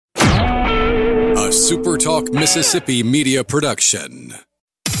SuperTalk Mississippi media production.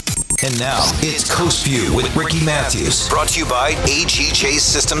 And now, it's Coast View with Ricky Matthews. Brought to you by AG Chase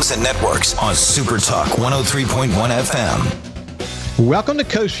Systems and Networks on SuperTalk 103.1 FM. Welcome to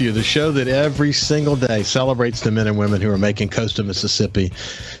Coast View, the show that every single day celebrates the men and women who are making coastal Mississippi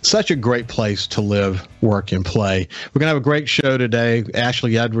such a great place to live, work, and play. We're going to have a great show today.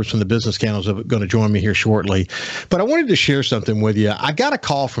 Ashley Edwards from the Business Channel is going to join me here shortly. But I wanted to share something with you. I got a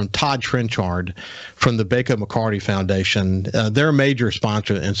call from Todd Trenchard from the Baker McCarty Foundation. They're a major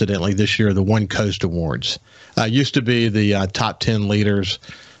sponsor, incidentally, this year, the One Coast Awards. Used to be the top 10 leaders,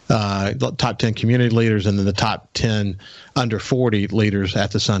 top 10 community leaders, and then the top 10 under 40 leaders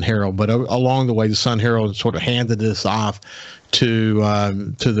at the Sun Herald. But along the way, the Sun Herald sort of handed this off to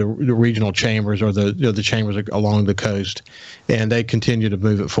the regional chambers or the chambers along the coast, and they continue to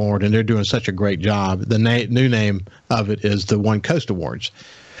move it forward. And they're doing such a great job. The new name of it is the One Coast Awards.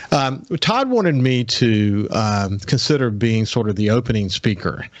 Todd wanted me to consider being sort of the opening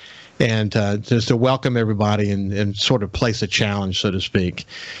speaker and just to welcome everybody and sort of place a challenge, so to speak.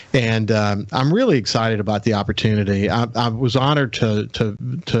 And I'm really excited about the opportunity. I was honored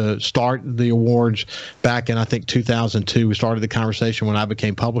to start the awards back in, I think, 2002. We started the conversation when I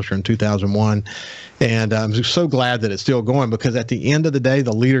became publisher in 2001. And I'm so glad that it's still going, because at the end of the day,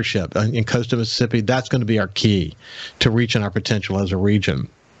 the leadership in coastal Mississippi, that's going to be our key to reaching our potential as a region.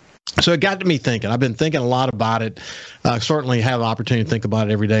 So it got me thinking. I've been thinking a lot about it. I certainly have the opportunity to think about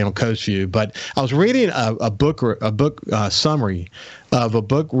it every day on Coast View. But I was reading a book summary of a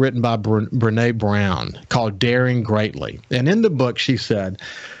book written by Brene Brown called Daring Greatly. And in the book, she said,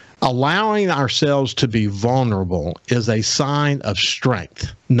 allowing ourselves to be vulnerable is a sign of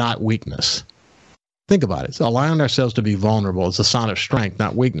strength, not weakness. Think about it. So allowing ourselves to be vulnerable is a sign of strength,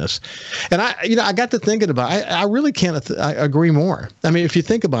 not weakness. And I got to thinking about it. I really can't agree more. I mean, if you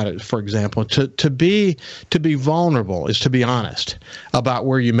think about it, for example, to be vulnerable is to be honest about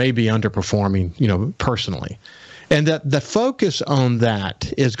where you may be underperforming, personally. And that the focus on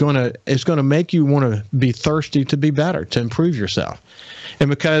that is going to make you want to be thirsty to be better, to improve yourself. And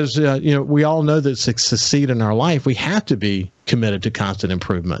because, we all know that to succeed in our life, we have to be committed to constant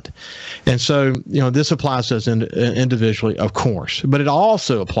improvement. And so, this applies to us individually, of course, but it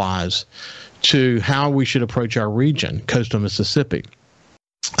also applies to how we should approach our region, coastal Mississippi.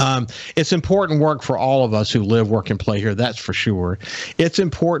 It's important work for all of us who live, work, and play here. That's for sure. It's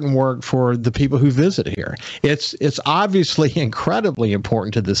important work for the people who visit here. It's obviously incredibly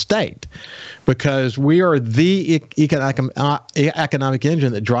important to the state, because we are the economic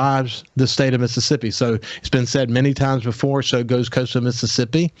engine that drives the state of Mississippi. So it's been said many times before, so goes coastal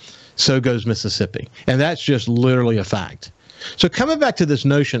Mississippi, so goes Mississippi. And that's just literally a fact. So coming back to this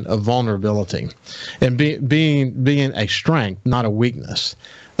notion of vulnerability and being a strength, not a weakness,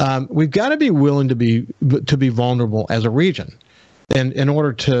 we've got to be willing to be vulnerable as a region, and in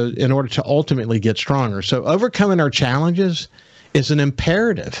order to ultimately get stronger. So overcoming our challenges is an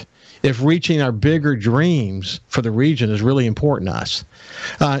imperative if reaching our bigger dreams for the region is really important to us.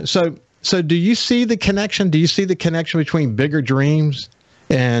 So do you see the connection? Do you see the connection between bigger dreams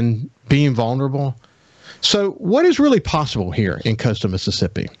and being vulnerable? So what is really possible here in coastal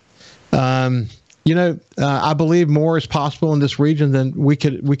Mississippi? I believe more is possible in this region than we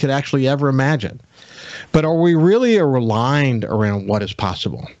could actually ever imagine. But are we really aligned around what is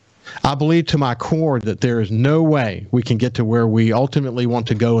possible? I believe to my core that there is no way we can get to where we ultimately want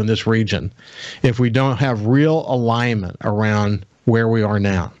to go in this region if we don't have real alignment around where we are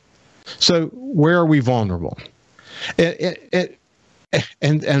now. So where are we vulnerable?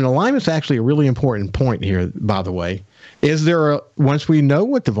 And alignment is actually a really important point here, by the way. Once we know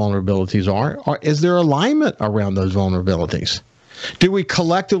what the vulnerabilities are, is there alignment around those vulnerabilities? Do we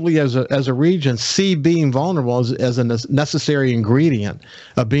collectively as a region see being vulnerable as a necessary ingredient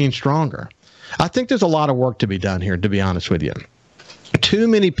of being stronger? I think there's a lot of work to be done here, to be honest with you. Too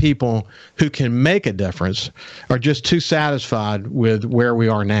many people who can make a difference are just too satisfied with where we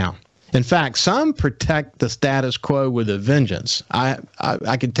are now. In fact, some protect the status quo with a vengeance. I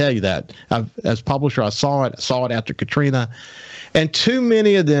can tell you that. As publisher, I saw it after Katrina. And too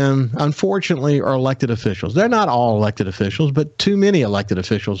many of them, unfortunately, are elected officials. They're not all elected officials, but too many elected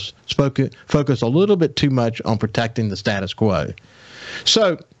officials focus a little bit too much on protecting the status quo.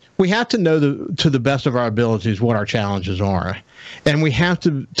 So we have to know to the best of our abilities what our challenges are. And we have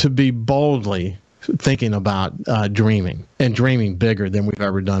to be boldly thinking about dreaming bigger than we've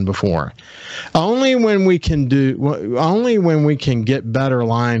ever done before. Only when we can get better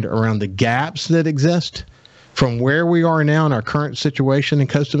aligned around the gaps that exist from where we are now in our current situation in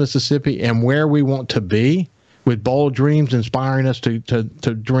coastal Mississippi and where we want to be with bold dreams, inspiring us to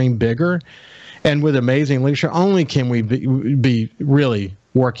dream bigger. And with amazing leadership, only can we be really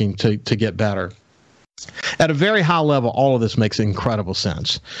working to get better. At a very high level, all of this makes incredible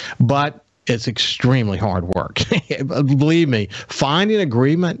sense, but it's extremely hard work. Believe me, finding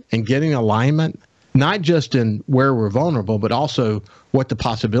agreement and getting alignment, not just in where we're vulnerable, but also what the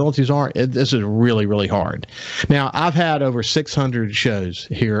possibilities are, this is really, really hard. Now, I've had over 600 shows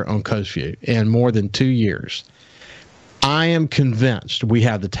here on Coast View in more than 2 years. I am convinced we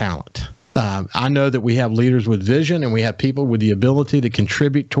have the talent. I know that we have leaders with vision, and we have people with the ability to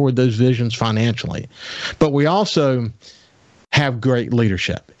contribute toward those visions financially. But we also have great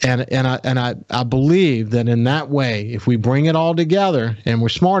leadership. And I believe that in that way, if we bring it all together and we're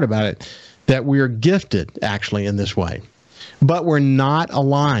smart about it, that we are gifted actually in this way. But we're not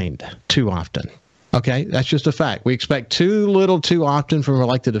aligned too often. Okay, that's just a fact. We expect too little too often from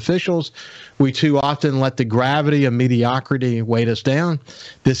elected officials. We too often let the gravity of mediocrity weight us down.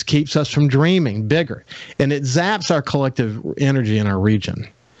 This keeps us from dreaming bigger, and it zaps our collective energy in our region.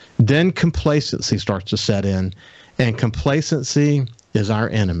 Then complacency starts to set in, and complacency is our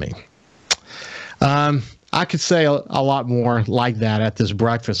enemy. I could say a lot more like that at this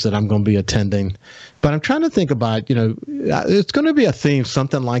breakfast that I'm going to be attending, but I'm trying to think about, it's going to be a theme,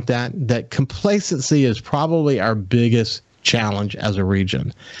 something like that complacency is probably our biggest challenge as a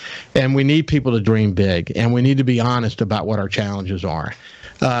region. And we need people to dream big, and we need to be honest about what our challenges are.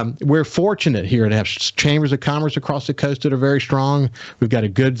 We're fortunate here to have chambers of commerce across the coast that are very strong. We've got a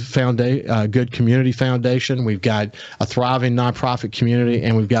good good community foundation. We've got a thriving nonprofit community,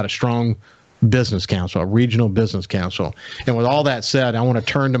 and we've got a strong business council, a regional business council. And with all that said, I want to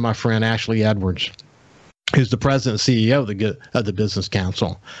turn to my friend Ashley Edwards, who's the president and CEO of the Business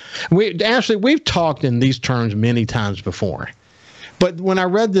Council. Ashley, we've talked in these terms many times before, but when I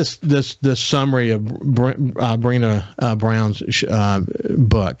read this summary of Brena Brown's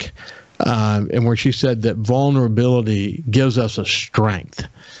book, and where she said that vulnerability gives us a strength.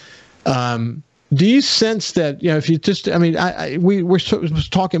 Do you sense that, if you just, we're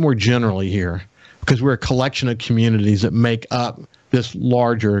talking more generally here because we're a collection of communities that make up this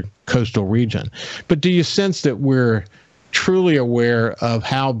larger coastal region. But do you sense that we're truly aware of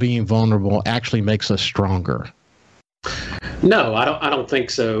how being vulnerable actually makes us stronger? No, I don't think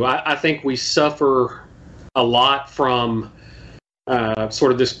so. I think we suffer a lot from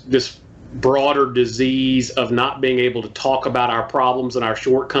sort of this broader disease of not being able to talk about our problems and our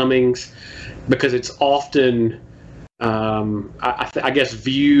shortcomings, because it's often, I guess,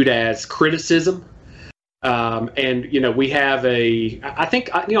 viewed as criticism. And we have I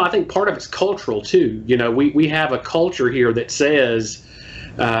think part of it's cultural too. We have a culture here that says,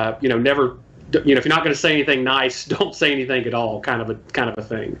 never, if you're not going to say anything nice, don't say anything at all, kind of a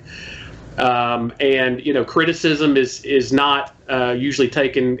thing. And criticism is not usually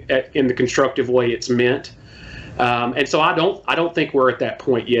taken in the constructive way it's meant. And so I don't think we're at that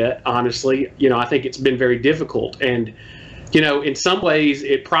point yet, honestly. I think it's been very difficult. And, in some ways,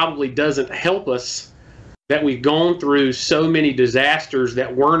 it probably doesn't help us that we've gone through so many disasters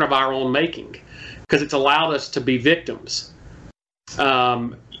that weren't of our own making, because it's allowed us to be victims.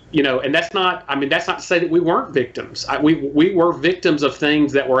 And that's not to say that we weren't victims. We were victims of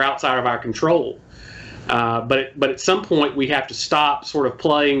things that were outside of our control. But at some point, we have to stop sort of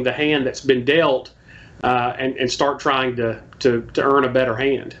playing the hand that's been dealt, and start trying to earn a better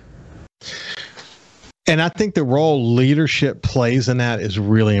hand. And I think the role leadership plays in that is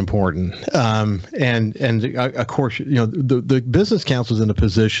really important. And of course, the Business Council is in a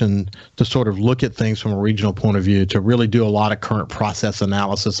position to sort of look at things from a regional point of view, to really do a lot of current process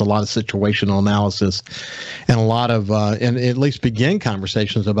analysis, a lot of situational analysis, and a lot of, and at least begin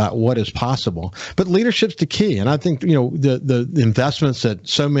conversations about what is possible. But leadership's the key. And I think, the investments that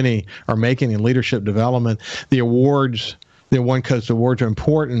so many are making in leadership development, the awards, the One Coast Awards are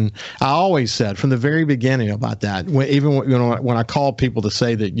important. I always said from the very beginning about that. When I called people to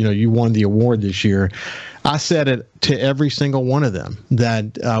say that you won the award this year, I said it to every single one of them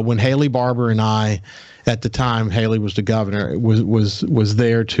that when Haley Barbour and I, at the time Haley was the governor, was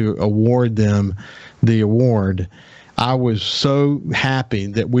there to award them the award. I was so happy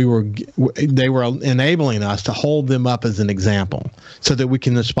that they were enabling us to hold them up as an example, so that we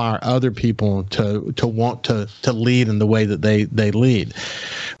can inspire other people to want to lead in the way that they lead.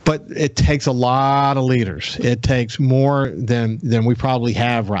 But it takes a lot of leaders. It takes more than we probably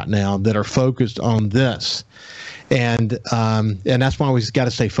have right now that are focused on this. And that's why we got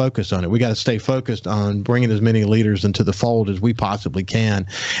to stay focused on it. We got to stay focused on bringing as many leaders into the fold as we possibly can.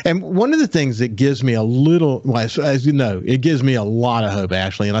 And one of the things that gives me a little, well, as you know, it gives me a lot of hope,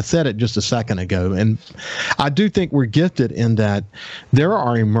 Ashley, and I said it just a second ago, and I do think we're gifted in that there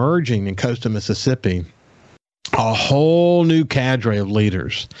are emerging in coastal Mississippi a whole new cadre of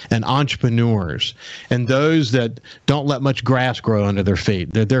leaders and entrepreneurs and those that don't let much grass grow under their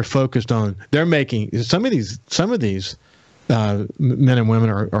feet. They're focused on, they're making, some of these men and women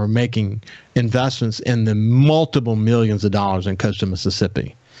are making investments in the multiple millions of dollars in coastal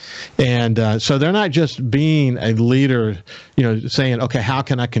Mississippi. And so they're not just being a leader, saying, okay, how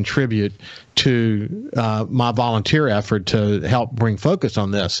can I contribute to my volunteer effort to help bring focus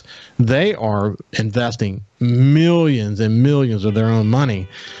on this? They are investing millions and millions of their own money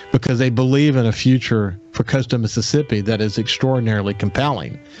because they believe in a future for coastal Mississippi that is extraordinarily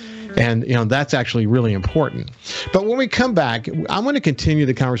compelling. And, that's actually really important. But when we come back, I want to continue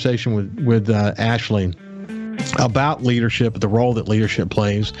the conversation with Ashley about leadership, the role that leadership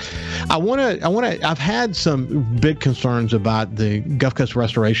plays. I've had some big concerns about the Gulf Coast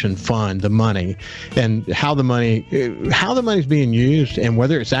Restoration Fund, the money, and how the money is being used and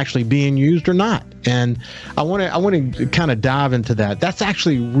whether it's actually being used or not. And I want to kind of dive into that. That's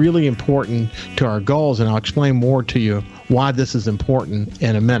actually really important to our goals, and I'll explain more to you why this is important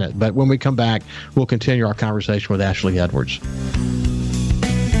in a minute. But when we come back, we'll continue our conversation with Ashley Edwards.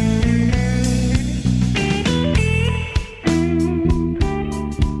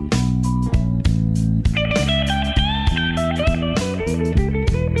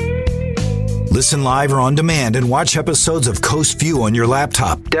 Listen live or on demand and watch episodes of Coast View on your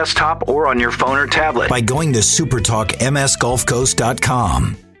laptop, desktop, or on your phone or tablet by going to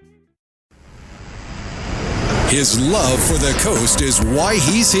supertalkmsgulfcoast.com. His love for the coast is why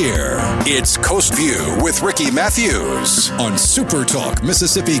he's here. It's Coast View with Ricky Matthews on Super Talk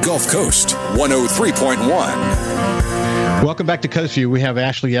Mississippi Gulf Coast 103.1. Welcome back to Coast View. We have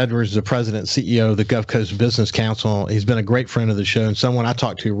Ashley Edwards, the president and CEO of the Gulf Coast Business Council. He's been a great friend of the show and someone I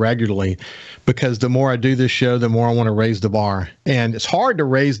talk to regularly because the more I do this show, the more I want to raise the bar. And it's hard to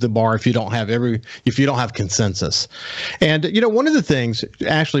raise the bar if you don't have consensus. And one of the things,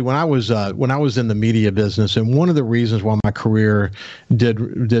 Ashley, when I was in the media business, and one of the reasons why my career did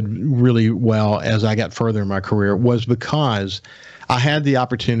really well as I got further in my career was because I had the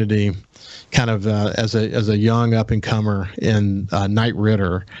opportunity, kind of as a young up-and-comer in Knight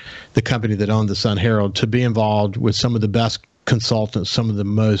Ridder, the company that owned the Sun Herald, to be involved with some of the best consultants, some of the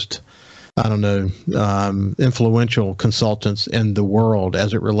most, influential consultants in the world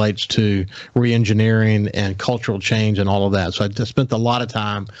as it relates to re-engineering and cultural change and all of that. So I just spent a lot of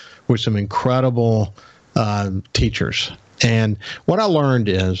time with some incredible teachers. And what I learned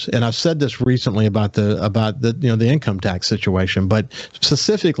is, and I've said this recently about the income tax situation, but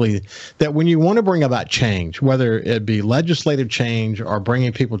specifically that when you want to bring about change, whether it be legislative change or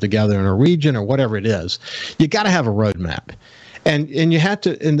bringing people together in a region or whatever it is, you got to have a roadmap. And you have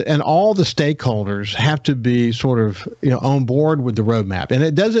to, and all the stakeholders have to be sort of on board with the roadmap. And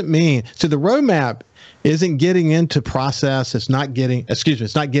it doesn't mean, so the roadmap isn't getting into process. It's not getting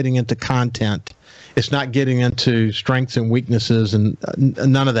into content. It's not getting into strengths and weaknesses and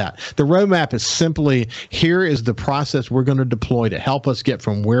none of that. The roadmap is simply, here is the process we're going to deploy to help us get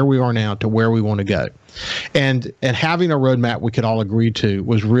from where we are now to where we want to go. And having a roadmap we could all agree to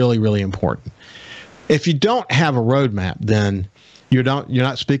was really, really important. If you don't have a roadmap, then you're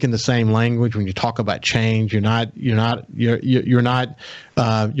not speaking the same language when you talk about change. You're not in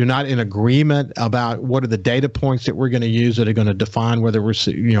agreement about what are the data points that we're going to use that are going to define whether we're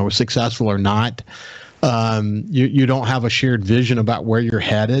successful or not. You don't have a shared vision about where you're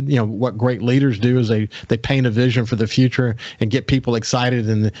headed. What great leaders do is they paint a vision for the future and get people excited,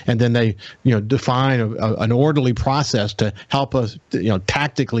 and then they define an orderly process to help us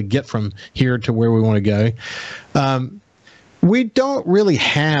tactically get from here to where we want to go. We don't really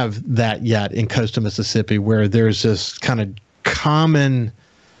have that yet in coastal Mississippi, where there's this kind of common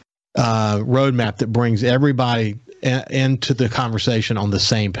roadmap that brings everybody into the conversation on the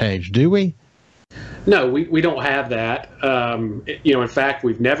same page. Do we? No, we don't have that. In fact,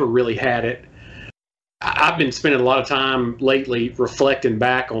 we've never really had it. I've been spending a lot of time lately reflecting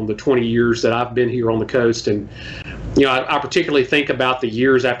back on the 20 years that I've been here on the coast. And, I particularly think about the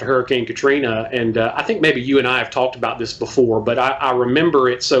years after Hurricane Katrina. And I think maybe you and I have talked about this before, but I remember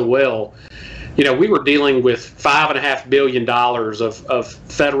it so well. We were dealing with $5.5 billion of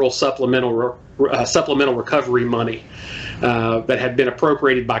federal supplemental recovery money that had been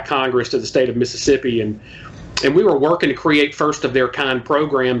appropriated by Congress to the state of Mississippi. And And we were working to create first of their kind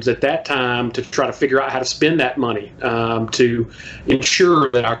programs at that time to try to figure out how to spend that money to ensure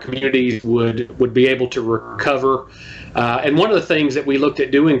that our communities would be able to recover. And one of the things that we looked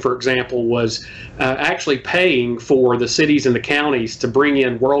at doing, for example, was actually paying for the cities and the counties to bring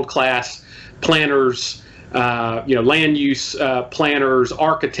in world-class planners, land use planners,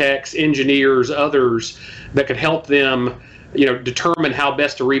 architects, engineers, others that could help them determine how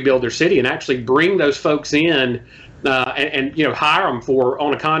best to rebuild their city, and actually bring those folks in and hire them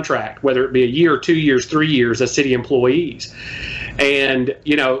on a contract, whether it be a year, 2 years, 3 years as city employees. And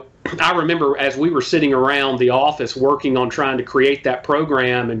I remember as we were sitting around the office working on trying to create that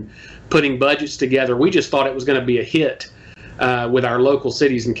program and putting budgets together, we just thought it was going to be a hit with our local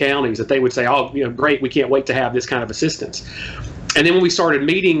cities and counties, that they would say, oh, great, we can't wait to have this kind of assistance. And then when we started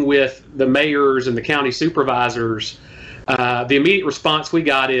meeting with the mayors and the county supervisors, the immediate response we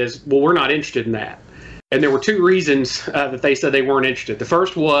got is, well, we're not interested in that. And there were two reasons that they said they weren't interested. The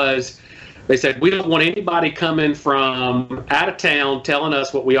first was they said, we don't want anybody coming from out of town telling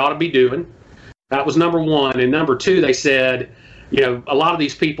us what we ought to be doing. That was number one. And number two, they said, a lot of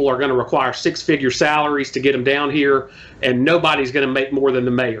these people are going to require six-figure salaries to get them down here, and nobody's going to make more than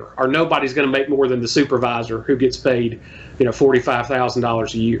the mayor, or nobody's going to make more than the supervisor who gets paid,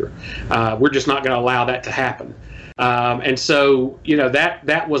 $45,000 a year. We're just not going to allow that to happen. And so,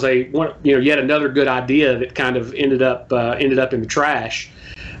 that was yet another good idea that kind of ended up in the trash.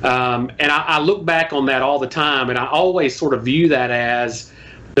 And I look back on that all the time, and I always sort of view that as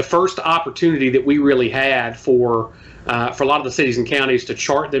the first opportunity that we really had for a lot of the cities and counties to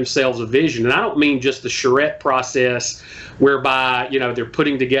chart themselves a vision. And I don't mean just the charrette process whereby, they're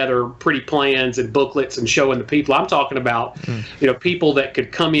putting together pretty plans and booklets and showing the people. I'm talking about, people that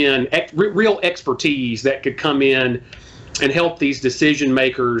could come in, real expertise that could come in and help these decision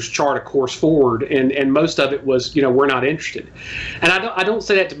makers chart a course forward. And most of it was, we're not interested. And I don't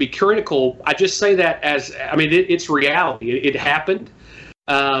say that to be critical. I just say that it's reality. It happened.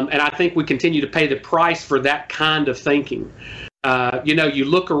 And I think we continue to pay the price for that kind of thinking. You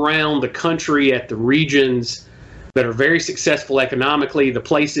look around the country at the regions that are very successful economically, the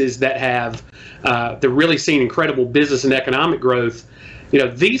places that have they're really seeing incredible business and economic growth.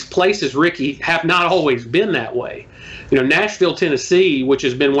 These places, Ricky, have not always been that way. Nashville, Tennessee, which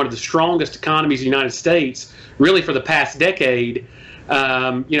has been one of the strongest economies in the United States, really for the past decade.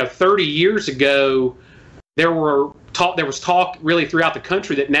 30 years ago, there was talk really throughout the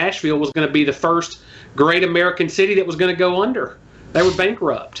country that Nashville was going to be the first great American city that was going to go under. They were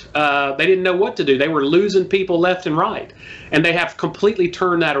bankrupt. They didn't know what to do. They were losing people left and right. And they have completely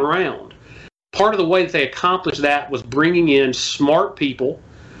turned that around. Part of the way that they accomplished that was bringing in smart people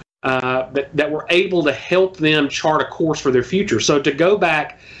that were able to help them chart a course for their future. So to go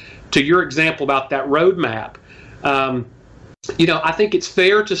back to your example about that roadmap, I think it's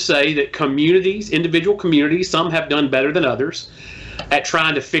fair to say that individual communities, some have done better than others at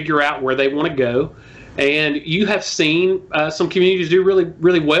trying to figure out where they want to go. And you have seen some communities do really,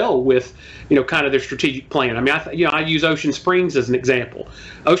 really well with, kind of their strategic plan. I use Ocean Springs as an example.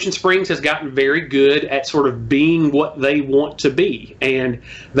 Ocean Springs has gotten very good at sort of being what they want to be, and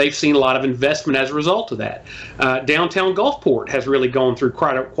they've seen a lot of investment as a result of that. Downtown Gulfport has really gone through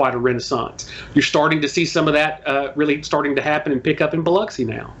quite a renaissance. You're starting to see some of that really starting to happen and pick up in Biloxi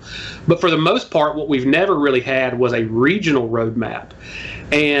now. But for the most part, what we've never really had was a regional roadmap.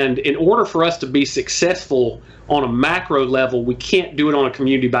 And in order for us to be successful on a macro level, we can't do it on a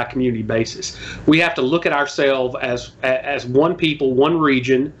community by community basis. We have to look at ourselves as one people, one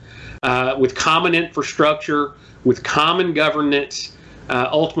region, with common infrastructure, with common governance.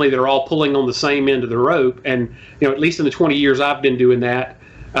 Ultimately, they're all pulling on the same end of the rope. And at least in the 20 years I've been doing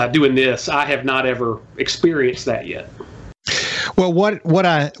this, I have not ever experienced that yet. Well, what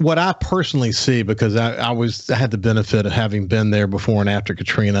I personally see, because I had the benefit of having been there before and after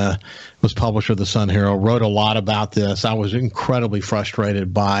Katrina, was publisher of the Sun Herald, wrote a lot about this. I was incredibly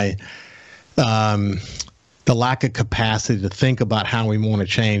frustrated by the lack of capacity to think about how we want to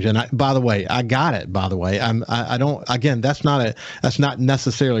change. And by the way, I got it. By the way, I don't. Again, that's not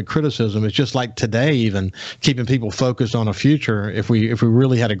necessarily criticism. It's just like today, even keeping people focused on a future. If we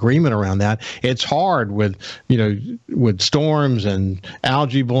really had agreement around that, it's hard with storms and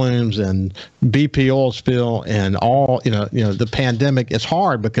algae blooms and BP oil spill and all, the pandemic, it's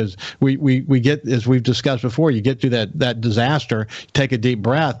hard because we get, as we've discussed before, you get through that disaster, take a deep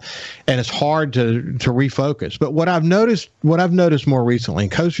breath, and it's hard to refocus. But what I've noticed more recently,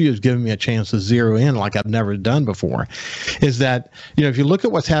 and Coast View has given me a chance to zero in like I've never done before, is that, if you look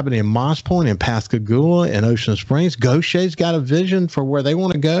at what's happening in Moss Point and Pascagoula and Ocean Springs, Gaucher's got a vision for where they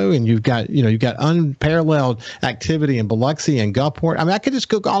want to go, and you've got unparalleled activity in Biloxi and Gulfport. I mean, I could just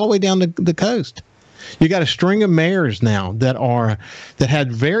go all the way down the coast. You got a string of mayors now that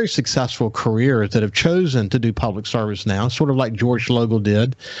had very successful careers that have chosen to do public service now, sort of like George Schloegel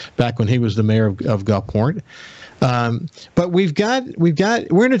did back when he was the mayor of Gulfport. But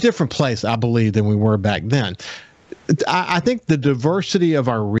we're in a different place, I believe, than we were back then. I think the diversity of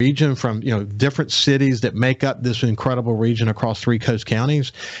our region from, different cities that make up this incredible region across 3 coast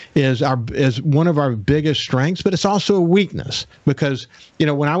counties is one of our biggest strengths, but it's also a weakness because,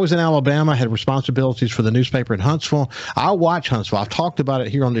 when I was in Alabama, I had responsibilities for the newspaper in Huntsville. I watch Huntsville. I've talked about it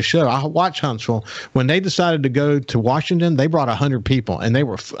here on the show. I watch Huntsville. When they decided to go to Washington, they brought 100 people and they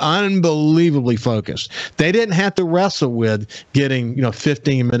were unbelievably focused. They didn't have to wrestle with getting,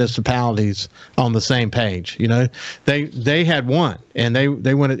 15 municipalities on the same page, They had one, and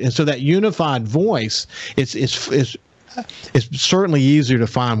they went, and so that unified voice, it's certainly easier to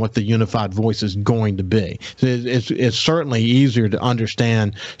find what the unified voice is going to be. It's certainly easier to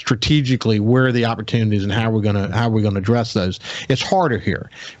understand strategically where the opportunities and how we're going to address those. It's harder here.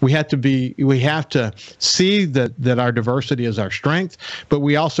 We have to see that our diversity is our strength, but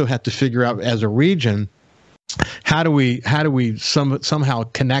we also have to figure out as a region, how do we somehow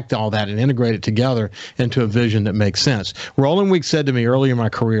connect all that and integrate it together into a vision that makes sense? Roland Weeks said to me early in my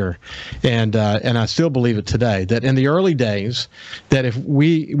career, and I still believe it today, that in the early days, that if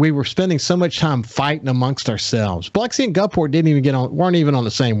we were spending so much time fighting amongst ourselves, Biloxi and Gulfport weren't even on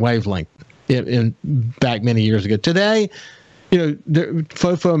the same wavelength in back many years ago. Today,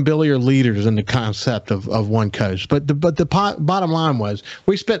 Fofo and Billy are leaders in the concept of one coast. But the bottom line was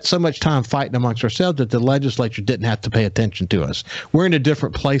we spent so much time fighting amongst ourselves that the legislature didn't have to pay attention to us. We're in a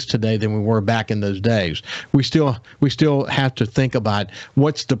different place today than we were back in those days. We still have to think about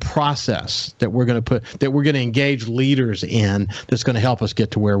what's the process that we're going to engage leaders in that's going to help us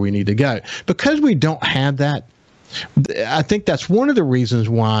get to where we need to go. Because we don't have that, I think that's one of the reasons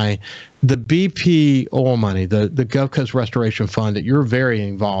why the BP oil money, the Gulf Coast Restoration Fund that you're very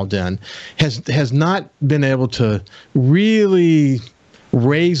involved in, has not been able to really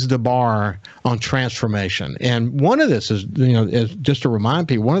raise the bar on transformation. And one of this is, is just to remind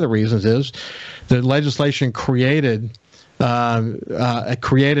people, one of the reasons is the legislation created an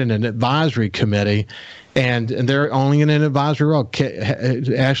advisory committee, and they're only in an advisory role.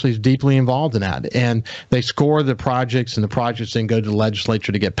 Ashley's deeply involved in that, and they score the projects, and the projects then go to the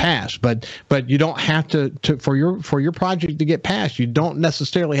legislature to get passed. But you don't have to for your project to get passed, you don't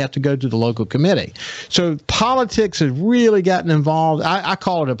necessarily have to go to the local committee. So politics has really gotten involved. I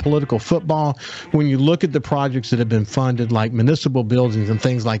call it a political football. When you look at the projects that have been funded, like municipal buildings and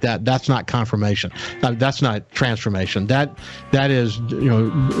things like that, that's not confirmation. That's not transformation. That is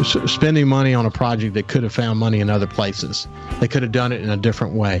spending money on a project that could have found money in other places. They could have done it in a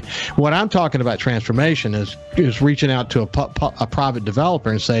different way. What I'm talking about transformation is reaching out to a private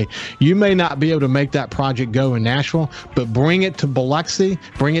developer and say, you may not be able to make that project go in Nashville, but bring it to Biloxi,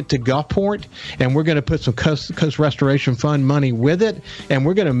 bring it to Gulfport, and we're going to put some Coast Restoration Fund money with it, and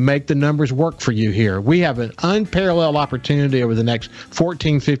we're going to make the numbers work for you here. We have an unparalleled opportunity over the next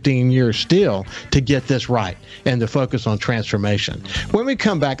 14, 15 years still to get this right and to focus on transformation. When we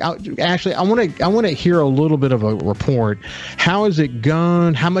come back, Ashley, I want to hear a little bit of a report. How is it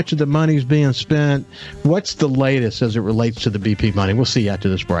gone? How much of the money is being spent? What's the latest as it relates to the BP money? We'll see you after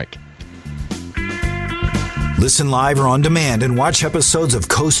this break. Listen live or on demand and watch episodes of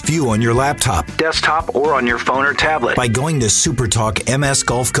Coast View on your laptop, desktop, or on your phone or tablet by going to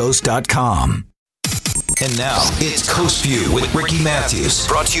supertalkmsgulfcoast.com. And now, it's Coast View with Ricky Matthews.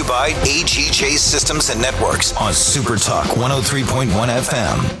 Brought to you by AGJ Systems and Networks on Supertalk 103.1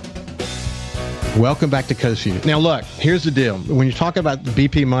 FM. Welcome back to Coast View. Now, look, here's the deal. When you talk about the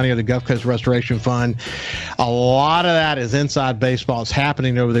BP money or the Gulf Coast Restoration Fund, a lot of that is inside baseball. It's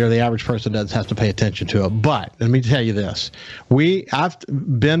happening over there. The average person doesn't have to pay attention to it. But let me tell you this: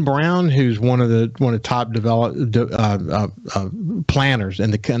 Ben Brown, who's one of the top planners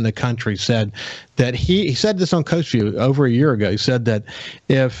in the country, said that he said this on Coast View over a year ago. He said that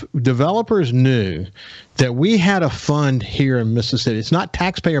if developers knew that we had a fund here in Mississippi, it's not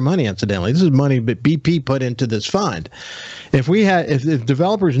taxpayer money, incidentally. This is money that BP put into this fund. If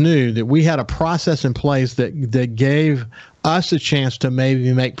developers knew that we had a process in place that gave us a chance to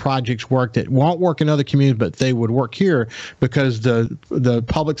maybe make projects work that won't work in other communities, but they would work here because the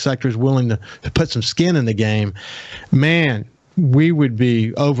public sector is willing to put some skin in the game, man, we would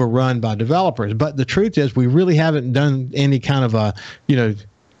be overrun by developers. But the truth is, we really haven't done any kind of a,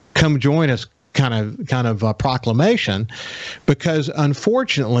 come join us kind of proclamation, because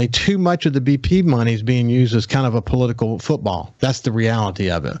unfortunately too much of the BP money is being used as kind of a political football. That's the reality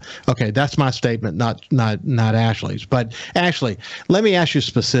of it. Okay, that's my statement, not Ashley's. But Ashley, let me ask you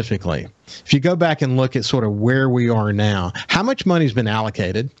specifically, if you go back and look at sort of where we are now, how much money's been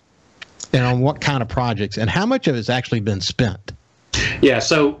allocated and on what kind of projects, and how much of it's actually been spent? Yeah,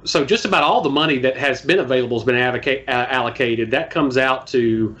 so just about all the money that has been available has been allocated. That comes out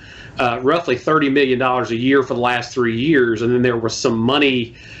to roughly $30 million a year for the last 3 years, and then there was some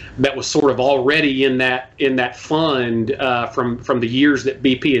money that was sort of already in that fund from the years that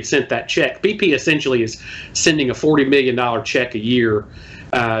BP had sent that check. BP essentially is sending a $40 million check a year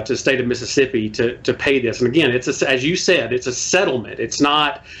to the state of Mississippi to pay this. And again, as you said, it's a settlement. It's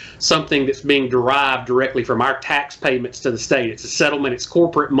not something that's being derived directly from our tax payments to the state. It's a settlement. It's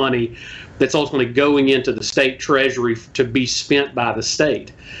corporate money that's ultimately going into the state treasury to be spent by the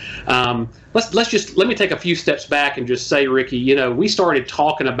state. Let me take a few steps back and just say, Ricky, we started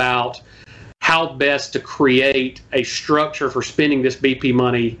talking about how best to create a structure for spending this BP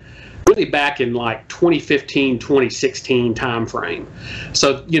money really back in like 2015, 2016 timeframe.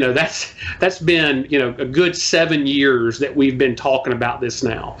 So, that's been, a good 7 years that we've been talking about this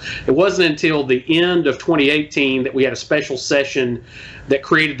now. It wasn't until the end of 2018 that we had a special session that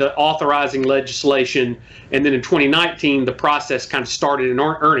created the authorizing legislation. And then in 2019, the process kind of started in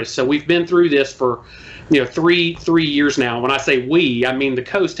earnest. So we've been through this for, 3 years now. When I say we, I mean the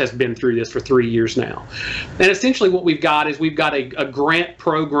coast has been through this for 3 years now. And essentially what we've got is we've got a grant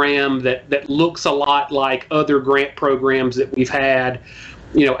program that looks a lot like other grant programs that we've had,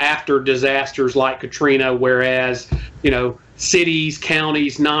 after disasters like Katrina, whereas, cities,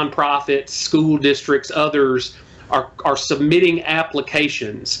 counties, nonprofits, school districts, others are submitting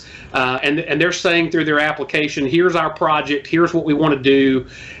applications, and they're saying through their application, here's our project, here's what we want to do,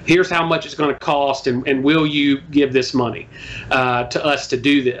 here's how much it's going to cost, and will you give this money to us to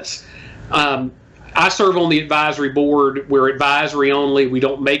do this? I serve on the advisory board. We're advisory only. We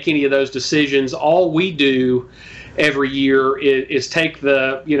don't make any of those decisions. All we do every year is take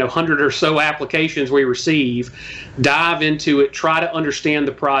the 100 or so applications we receive, dive into it, try to understand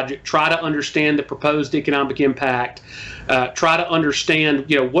the project, try to understand the proposed economic impact, try to understand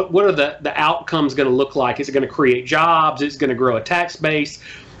what are the outcomes going to look like. Is it going to create jobs? Is it going to grow a tax base?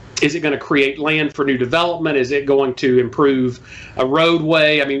 Is it going to create land for new development? Is it going to improve a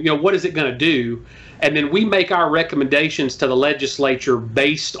roadway? I mean, what is it going to do? And then we make our recommendations to the legislature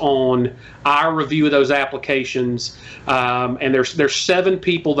based on our review of those applications. And there's 7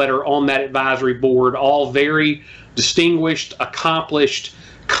 people that are on that advisory board, all very distinguished, accomplished,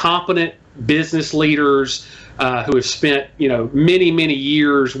 competent business leaders who have spent many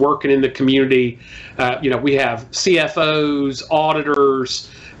years working in the community. We have CFOs,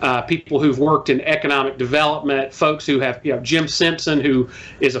 auditors, people who've worked in economic development, folks who have, Jim Simpson, who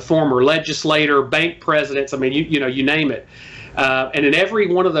is a former legislator, bank presidents. I mean, you name it. And in every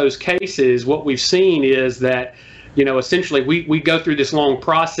one of those cases, what we've seen is that, essentially we go through this long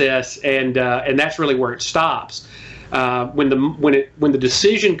process, and that's really where it stops. When the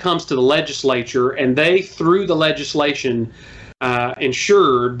decision comes to the legislature, and they, through the legislation,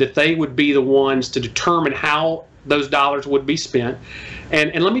 ensured that they would be the ones to determine how those dollars would be spent.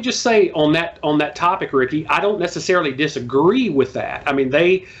 And let me just say on that topic, Ricky, I don't necessarily disagree with that. I mean,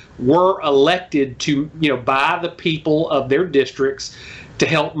 they were elected to, by the people of their districts to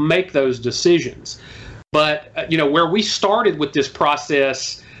help make those decisions. But, where we started with this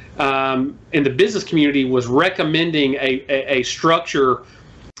process in the business community was recommending a structure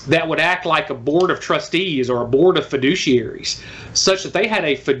that would act like a board of trustees or a board of fiduciaries, such that they had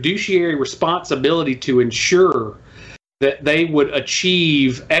a fiduciary responsibility to ensure that they would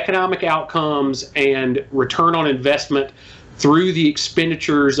achieve economic outcomes and return on investment through the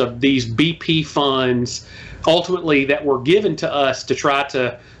expenditures of these BP funds, ultimately that were given to us to try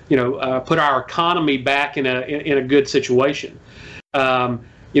to, put our economy back in a good situation.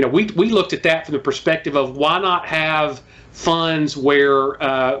 We looked at that from the perspective of why not have funds where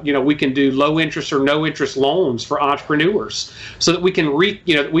we can do low interest or no interest loans for entrepreneurs, so that we can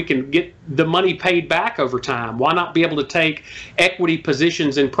we can get the money paid back over time. Why not be able to take equity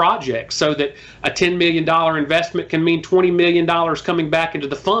positions in projects so that a $10 million investment can mean $20 million coming back into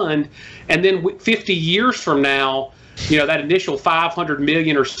the fund, and then 50 years from now, that initial $500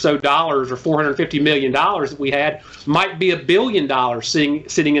 million or so dollars or $450 million that we had might be $1 billion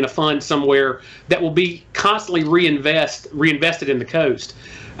sitting in a fund somewhere that will be constantly reinvested in the coast.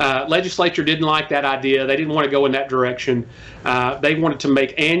 Legislature didn't like that idea. They didn't want to go in that direction. They wanted to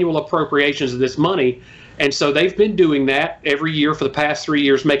make annual appropriations of this money. And so they've been doing that every year for the past 3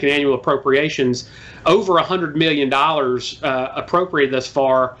 years, making annual appropriations. Over $100 million appropriated thus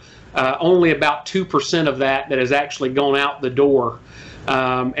far. Only about 2% of that has actually gone out the door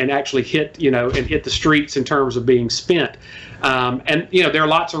and actually hit the streets in terms of being spent. And there are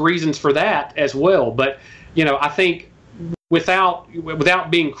lots of reasons for that as well. But I think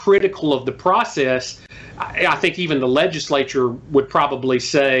without being critical of the process, I think even the legislature would probably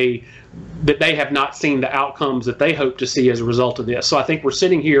say that they have not seen the outcomes that they hope to see as a result of this. So I think we're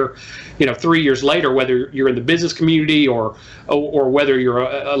sitting here, 3 years later, whether you're in the business community or whether you're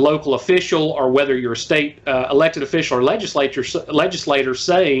a local official or whether you're a state elected official or legislator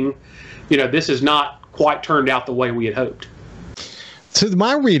saying, this has not quite turned out the way we had hoped. So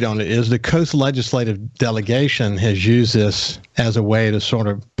my read on it is the Coast Legislative Delegation has used this as a way to sort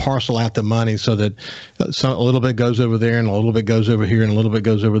of parcel out the money so that a little bit goes over there and a little bit goes over here and a little bit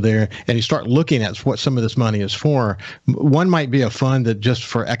goes over there. And you start looking at what some of this money is for. One might be a fund that just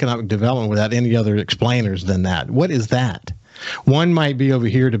for economic development without any other explainers than that. What is that? One might be over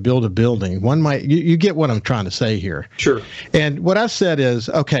here to build a building. One might, you get what I'm trying to say here. Sure. And what I've said is,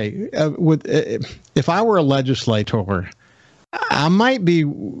 okay, if I were a legislator, I might be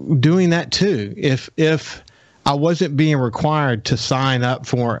doing that too if I wasn't being required to sign up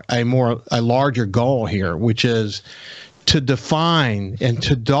for a larger goal here, which is to define and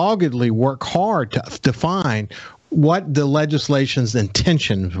to doggedly work hard to define what the legislation's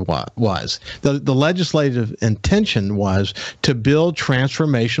intention was. The legislative intention was to build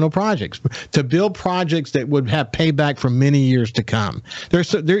transformational projects, to build projects that would have payback for many years to come.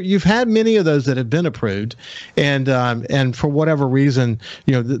 You've had many of those that have been approved, and for whatever reason,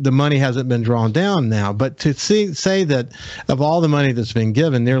 the money hasn't been drawn down now. But to say that of all the money that's been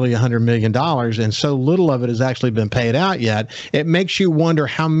given, nearly $100 million, and so little of it has actually been paid out yet, it makes you wonder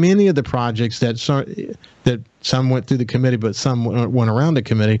how many of the projects that some went through the committee, but some went around the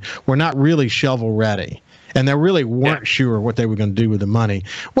committee, were not really shovel ready. And they really weren't sure what they were going to do with the money.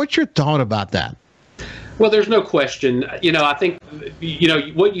 What's your thought about that? Well, there's no question. I think,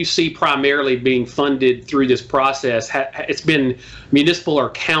 what you see primarily being funded through this process, it's been municipal or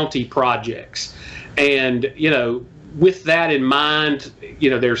county projects. And, with that in mind,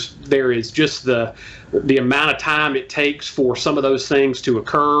 there is just the amount of time it takes for some of those things to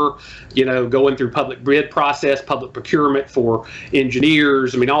occur, going through public bid process, public procurement for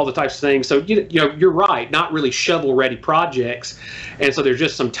engineers, all the types of things. So, you're right, not really shovel-ready projects. And so there's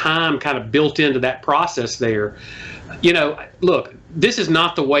just some time kind of built into that process there. Look, this is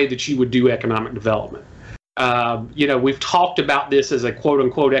not the way that you would do economic development. We've talked about this as a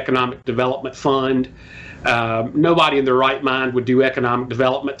quote-unquote economic development fund. Nobody in their right mind would do economic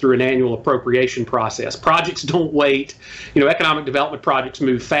development through an annual appropriation process. Projects don't wait. Economic development projects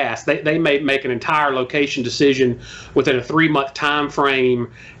move fast. They may make an entire location decision within a 3-month time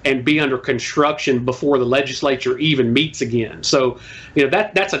frame and be under construction before the legislature even meets again. So,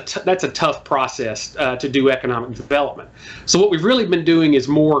 that's a tough process to do economic development. So what we've really been doing is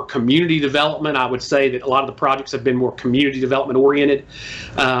more community development. I would say that a lot of the projects have been more community development oriented.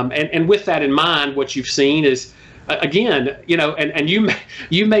 And with that in mind, what you've seen is, again, and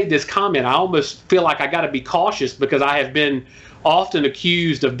you made this comment. I almost feel like I got to be cautious because I have been often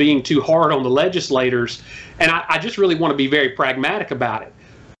accused of being too hard on the legislators, and I just really want to be very pragmatic about it.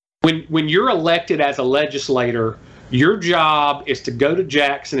 When you're elected as a legislator, your job is to go to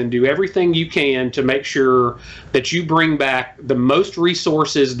Jackson and do everything you can to make sure that you bring back the most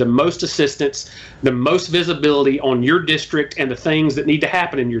resources, the most assistance, the most visibility on your district and the things that need to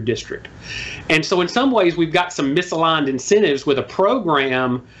happen in your district. And so in some ways, we've got some misaligned incentives with a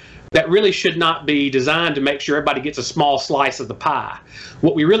program that really should not be designed to make sure everybody gets a small slice of the pie.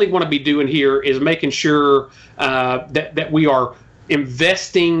 What we really want to be doing here is making sure that we are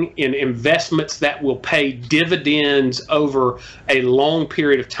investing in investments that will pay dividends over a long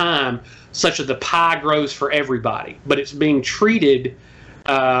period of time, such that the pie grows for everybody. But it's being treated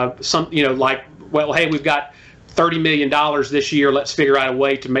like, well, hey, we've got $30 million this year. Let's figure out a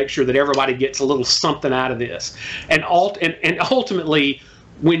way to make sure that everybody gets a little something out of this. And ultimately,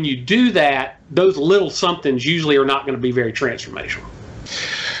 when you do that, those little somethings usually are not going to be very transformational.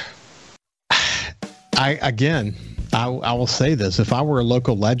 I will say this: if I were a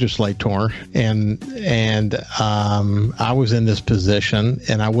local legislator and I was in this position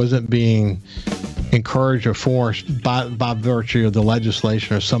and I wasn't being encouraged or forced by virtue of the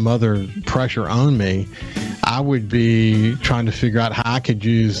legislation or some other pressure on me, I would be trying to figure out how I could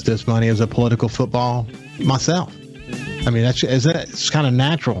use this money as a political football myself. I mean, it's kind of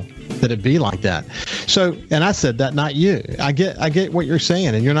natural that it be like that. So, and I said that, not you. I get what you're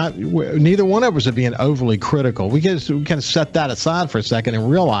saying, and you're not. Neither one of us are being overly critical. We kind of set that aside for a second and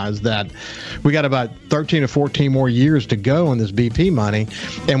realize that we got about 13 or 14 more years to go on this BP money,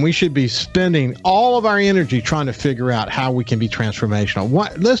 and we should be spending all of our energy trying to figure out how we can be transformational.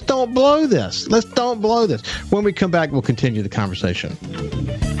 Let's don't blow this. When we come back, we'll continue the conversation.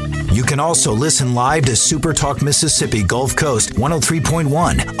 You can also listen live to Super Talk Mississippi Gulf Coast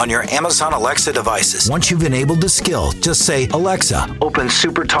 103.1 on your Amazon Alexa devices. Once you've enabled the skill, just say, Alexa, open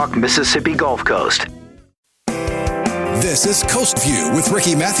Super Talk Mississippi Gulf Coast. This is Coast View with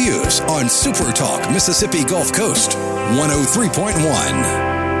Ricky Matthews on Super Talk Mississippi Gulf Coast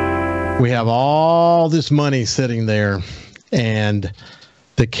 103.1. We have all this money sitting there, and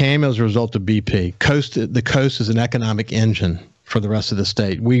that came as a result of BP. The coast is an economic engine for the rest of the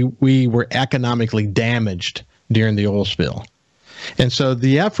state. We were economically damaged during the oil spill. And so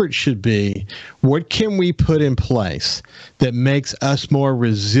the effort should be, what can we put in place that makes us more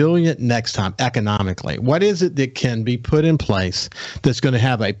resilient next time economically? What is it that can be put in place that's going to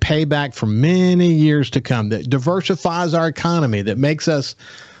have a payback for many years to come, that diversifies our economy, that makes us,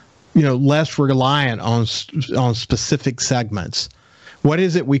 less reliant on specific segments? What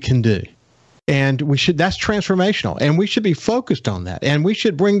is it we can do? And that's transformational, and we should be focused on that. And we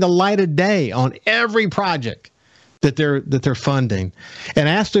should bring the light of day on every project that they're funding, and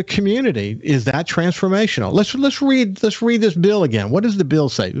ask the community, is that transformational? Let's read this bill again. What does the bill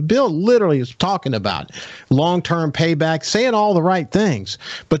say? The bill literally is talking about long-term payback, saying all the right things,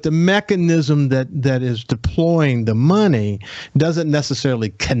 but the mechanism that is deploying the money doesn't necessarily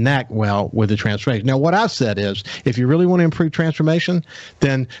connect well with the transformation. Now, what I've said is, if you really want to improve transformation,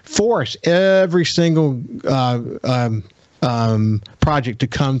 then force every single project to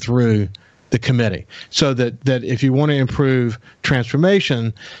come through the committee, so that if you want to improve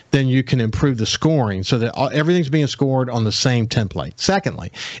transformation, then you can improve the scoring, so that everything's being scored on the same template.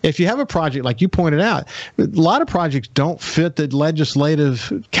 Secondly, if you have a project, like you pointed out, a lot of projects don't fit the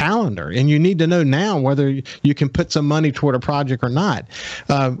legislative calendar, and you need to know now whether you can put some money toward a project or not.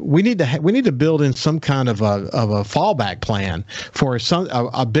 We need to build in some kind of a fallback plan for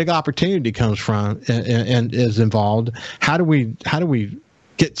a big opportunity comes from and is involved. How do we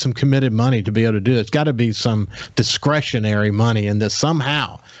get some committed money to be able to do it? It's got to be some discretionary money in this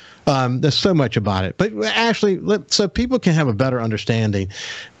somehow. There's so much about it. But Ashley, so people can have a better understanding,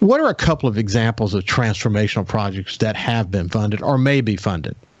 what are a couple of examples of transformational projects that have been funded or may be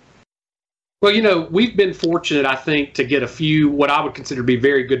funded? Well, we've been fortunate, I think, to get a few what I would consider to be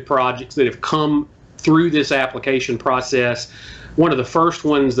very good projects that have come through this application process. One of the first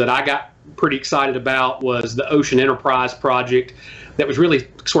ones that I got pretty excited about was the Ocean Enterprise project that was really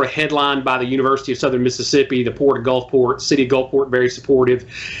sort of headlined by the University of Southern Mississippi, the Port of Gulfport, City of Gulfport, very supportive.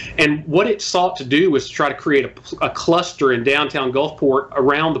 And what it sought to do was to try to create a cluster in downtown Gulfport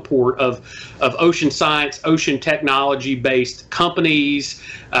around the port of ocean science, ocean technology-based companies,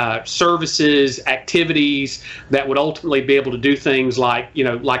 services, activities that would ultimately be able to do things like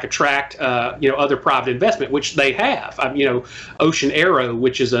attract other private investment, which they have. Ocean Aero,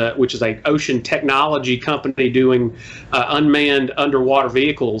 which is a ocean technology company doing unmanned underwater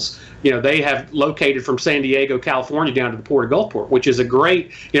vehicles. They have located from San Diego, California, down to the Port of Gulfport, which is a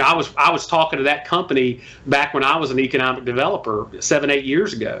great. I was talking to that company back when I was an economic developer 7-8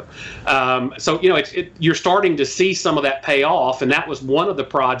 years ago. So you're starting to see some of that pay off, and that was one of the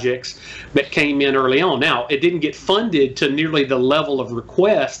projects that came in early on. Now, it didn't get funded to nearly the level of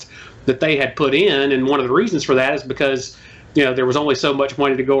request that they had put in, and one of the reasons for that is because there was only so much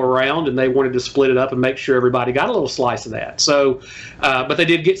money to go around, and they wanted to split it up and make sure everybody got a little slice of that. So, but they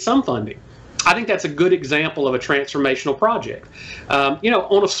did get some funding. I think that's a good example of a transformational project.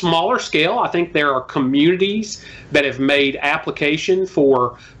 On a smaller scale, I think there are communities that have made application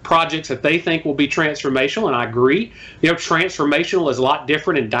for projects that they think will be transformational, and I agree. Transformational is a lot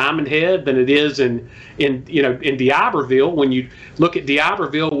different in Diamond Head than it is in D'Iberville. When you look at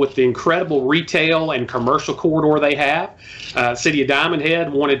D'Iberville with the incredible retail and commercial corridor they have, City of Diamond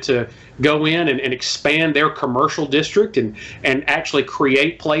Head wanted to go in and expand their commercial district and actually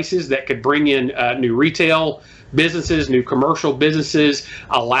create places that could bring in new retail businesses, new commercial businesses,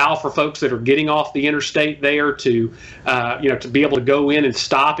 allow for folks that are getting off the interstate there to be able to go in and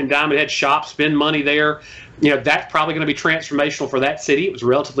stop in Diamond Head, shop, spend money there. That's probably going to be transformational for that city. It was a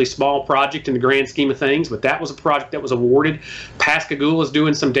relatively small project in the grand scheme of things, but that was a project that was awarded. Pascagoula is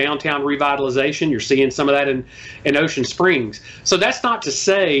doing some downtown revitalization. You're seeing some of that in Ocean Springs. So that's not to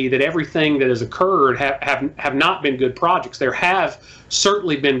say that everything that has occurred have not been good projects. There have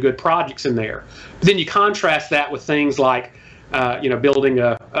certainly been good projects in there. But then you contrast that with things like building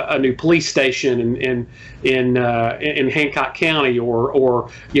a new police station in Hancock County,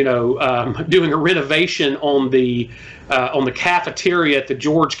 or doing a renovation on the cafeteria at the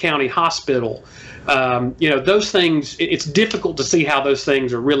George County Hospital. Those things, it's difficult to see how those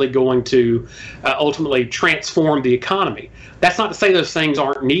things are really going to ultimately transform the economy. That's not to say those things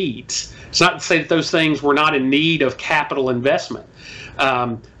aren't needs. It's not to say that those things were not in need of capital investment.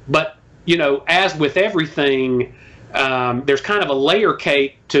 But as with everything, there's kind of a layer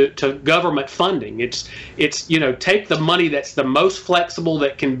cake to government funding. It's take the money that's the most flexible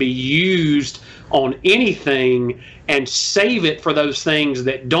that can be used on anything and save it for those things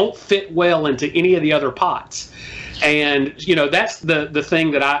that don't fit well into any of the other pots. And that's the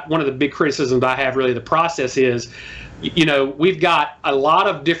thing that one of the big criticisms I have really of the process is, we've got a lot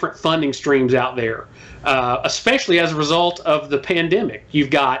of different funding streams out there, especially as a result of the pandemic. You've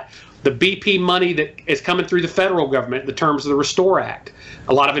got the BP money that is coming through the federal government in the terms of the Restore Act,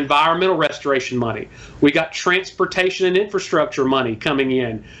 a lot of environmental restoration money. We got transportation and infrastructure money coming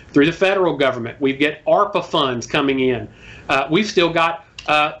in through the federal government. We've got ARPA funds coming in. We've still got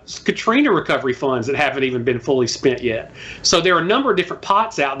Katrina recovery funds that haven't even been fully spent yet. So there are a number of different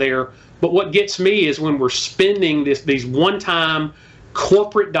pots out there, but what gets me is when we're spending these one-time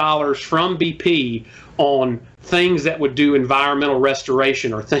corporate dollars from BP on things that would do environmental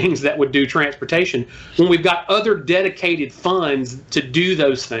restoration or things that would do transportation, when we've got other dedicated funds to do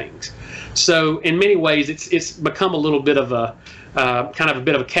those things. So in many ways, it's become a little bit of a kind of a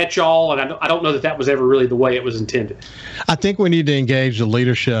bit of a catch-all, and I don't know that was ever really the way it was intended. I think we need to engage the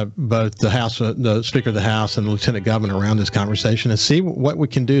leadership, both the Speaker of the House and the Lieutenant Governor, around this conversation and see what we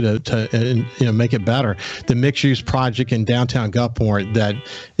can do to make it better. The mixed-use project in downtown Gulfport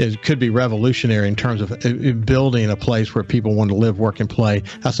could be revolutionary in terms of building a place where people want to live, work, and play.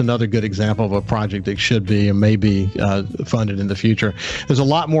 That's another good example of a project that should be and may be funded in the future. There's a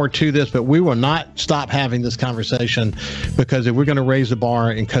lot more to this, but we will not stop having this conversation, because if we're going to raise the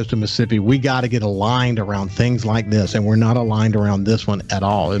bar in coastal Mississippi, we got to get aligned around things like this, and we're not aligned around this one at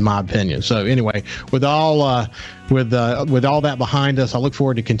all, in my opinion. So anyway, with all that behind us, I look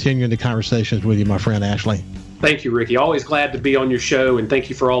forward to continuing the conversations with you, my friend Ashley. Thank you, Ricky. Always glad to be on your show, and thank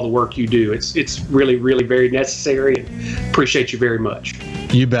you for all the work you do. It's really, really very necessary, and appreciate you very much.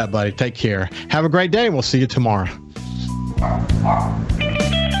 You bet, buddy. Take care. Have a great day, and we'll see you tomorrow.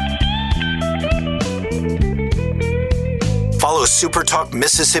 Follow Super Talk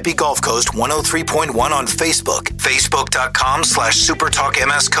Mississippi Gulf Coast 103.1 on Facebook. Facebook.com/SuperTalk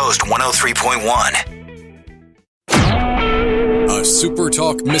MS Coast 103.1. A Super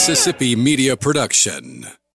Talk Mississippi media production.